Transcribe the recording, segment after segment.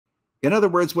In other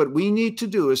words, what we need to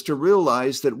do is to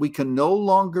realize that we can no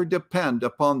longer depend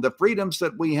upon the freedoms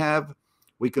that we have.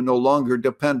 We can no longer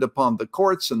depend upon the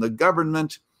courts and the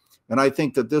government. And I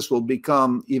think that this will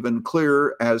become even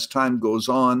clearer as time goes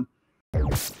on.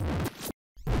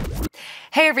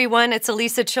 Hey everyone, it's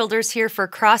Alisa Childers here for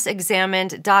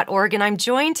𝗧𝗔𝗫-𝗗𝗘𝗏𝗧, and I'm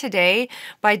joined today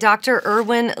by Dr.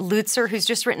 Erwin Lutzer, who's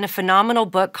just written a phenomenal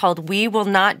book called We Will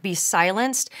Not Be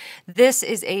Silenced. This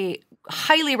is a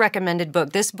highly recommended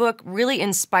book. This book really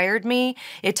inspired me.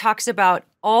 It talks about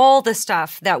all the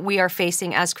stuff that we are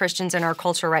facing as Christians in our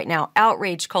culture right now: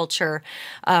 outrage culture,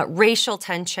 racial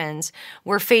tensions.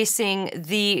 We're facing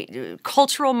the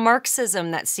cultural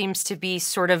Marxism that seems to be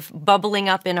sort of bubbling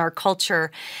up in our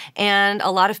culture. And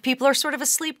a lot of people are sort of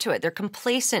asleep to it. They're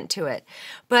complacent to it.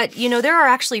 But, you know, there are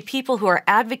actually people who are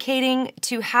advocating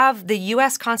to have the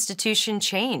U.S. Constitution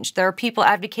changed. There are people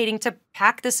advocating to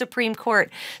pack the Supreme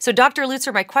Court. So, Dr.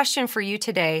 Lutzer, my question for you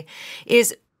today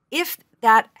is, if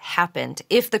that happened,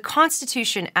 if the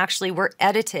Constitution actually were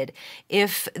edited,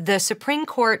 if the Supreme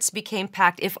Courts became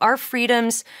packed, if our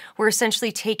freedoms were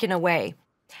essentially taken away,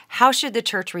 how should the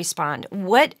church respond?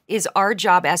 What is our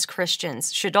job as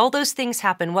Christians? Should all those things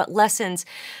happen, what lessons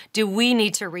do we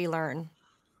need to relearn?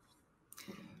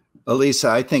 Alisa,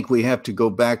 I think we have to go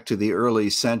back to the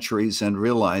early centuries and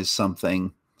realize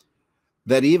something,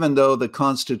 that even though the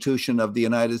Constitution of the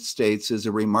United States is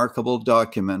a remarkable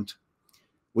document,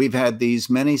 we've had these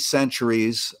many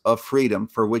centuries of freedom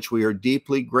for which we are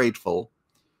deeply grateful.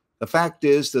 The fact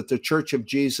is that the Church of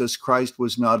Jesus Christ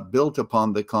was not built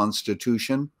upon the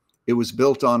Constitution. It was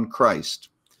built on Christ.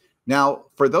 Now,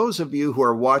 for those of you who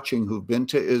are watching who've been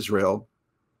to Israel,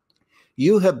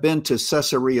 you have been to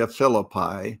Caesarea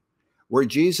Philippi, where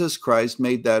Jesus Christ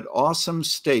made that awesome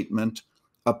statement,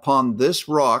 "Upon this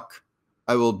rock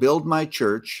I will build my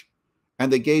church,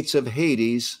 and the gates of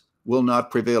Hades will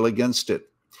not prevail against it."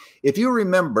 If you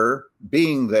remember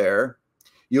being there,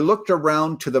 you looked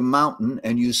around to the mountain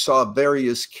and you saw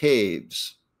various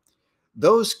caves.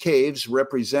 Those caves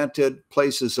represented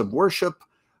places of worship,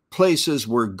 places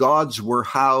where gods were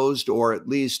housed, or at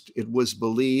least it was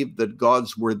believed that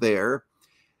gods were there.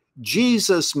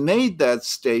 Jesus made that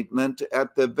statement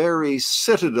at the very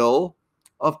citadel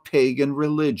of pagan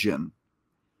religion.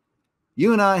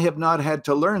 You and I have not had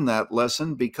to learn that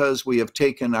lesson because we have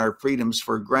taken our freedoms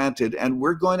for granted, and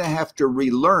we're going to have to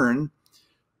relearn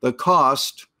the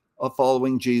cost of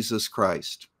following Jesus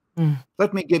Christ.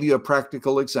 Let me give you a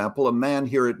practical example. A man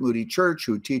here at Moody Church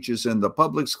who teaches in the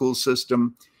public school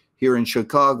system here in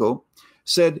Chicago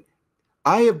said,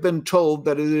 "I have been told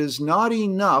that it is not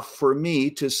enough for me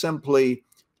to simply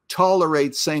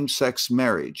tolerate same-sex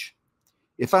marriage.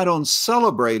 If I don't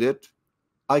celebrate it,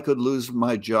 I could lose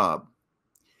my job."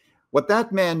 What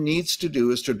that man needs to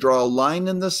do is to draw a line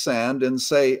in the sand and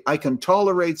say, I can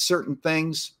tolerate certain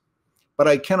things, but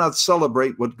I cannot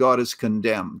celebrate what God has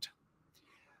condemned.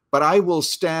 But I will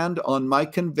stand on my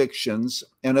convictions,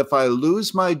 and if I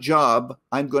lose my job,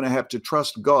 I'm going to have to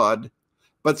trust God,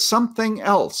 but something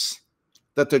else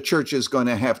that the church is going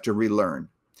to have to relearn.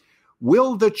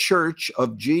 Will the Church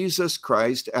of Jesus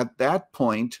Christ at that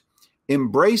point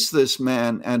embrace this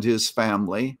man and his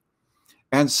family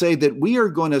and say that we are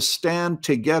going to stand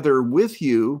together with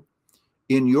you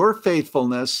in your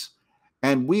faithfulness,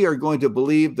 and we are going to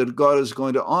believe that God is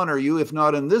going to honor you, if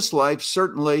not in this life,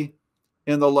 certainly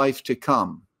in the life to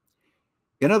come?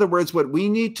 In other words, what we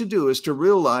need to do is to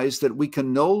realize that we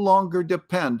can no longer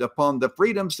depend upon the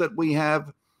freedoms that we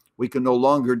have. We can no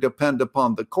longer depend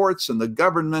upon the courts and the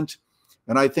government.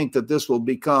 And I think that this will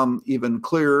become even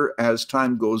clearer as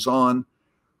time goes on.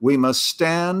 We must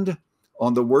stand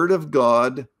on the word of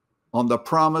God, on the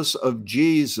promise of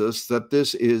Jesus that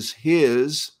this is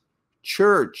his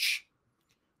church.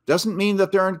 Doesn't mean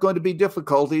that there aren't going to be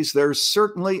difficulties. There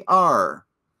certainly are.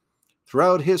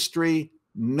 Throughout history,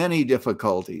 many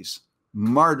difficulties,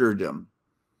 martyrdom,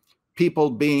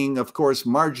 people being, of course,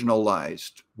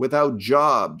 marginalized, without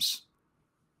jobs.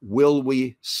 Will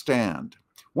we stand?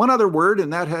 One other word,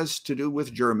 and that has to do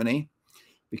with Germany.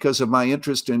 Because of my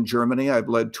interest in Germany, I've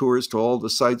led tours to all the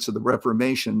sites of the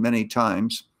Reformation many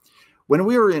times. When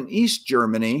we were in East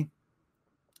Germany,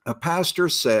 a pastor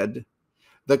said,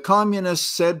 the communists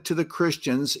said to the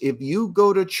Christians, if you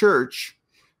go to church,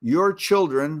 your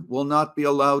children will not be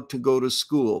allowed to go to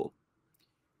school.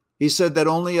 He said that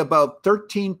only about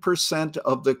 13%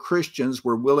 of the Christians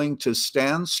were willing to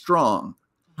stand strong.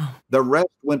 The rest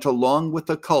went along with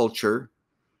the culture.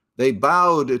 They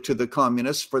bowed to the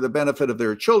communists for the benefit of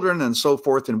their children and so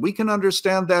forth, and we can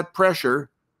understand that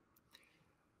pressure.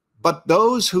 But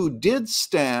those who did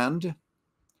stand,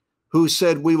 who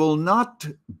said, "We will not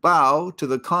bow to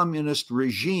the communist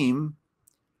regime."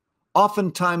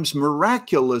 Oftentimes,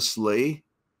 miraculously,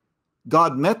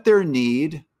 God met their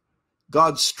need,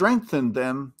 God strengthened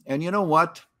them, and you know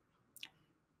what?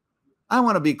 I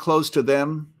want to be close to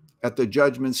them at the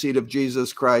judgment seat of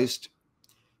Jesus Christ,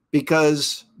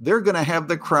 because they're going to have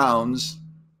the crowns,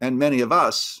 and many of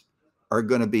us are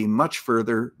going to be much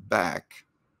further back.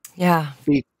 Yeah.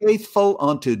 Be faithful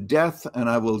unto death, and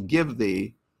I will give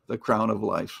thee the crown of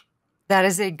life. That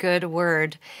is a good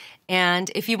word.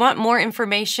 And if you want more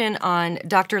information on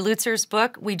Dr. Lutzer's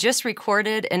book, we just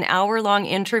recorded an hour-long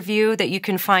interview that you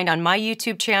can find on my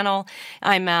YouTube channel.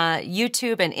 I'm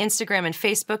YouTube and Instagram and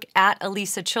Facebook at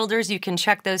Alisa Childers. You can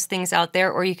check those things out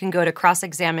there, or you can go to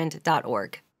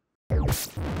crossexamined.org.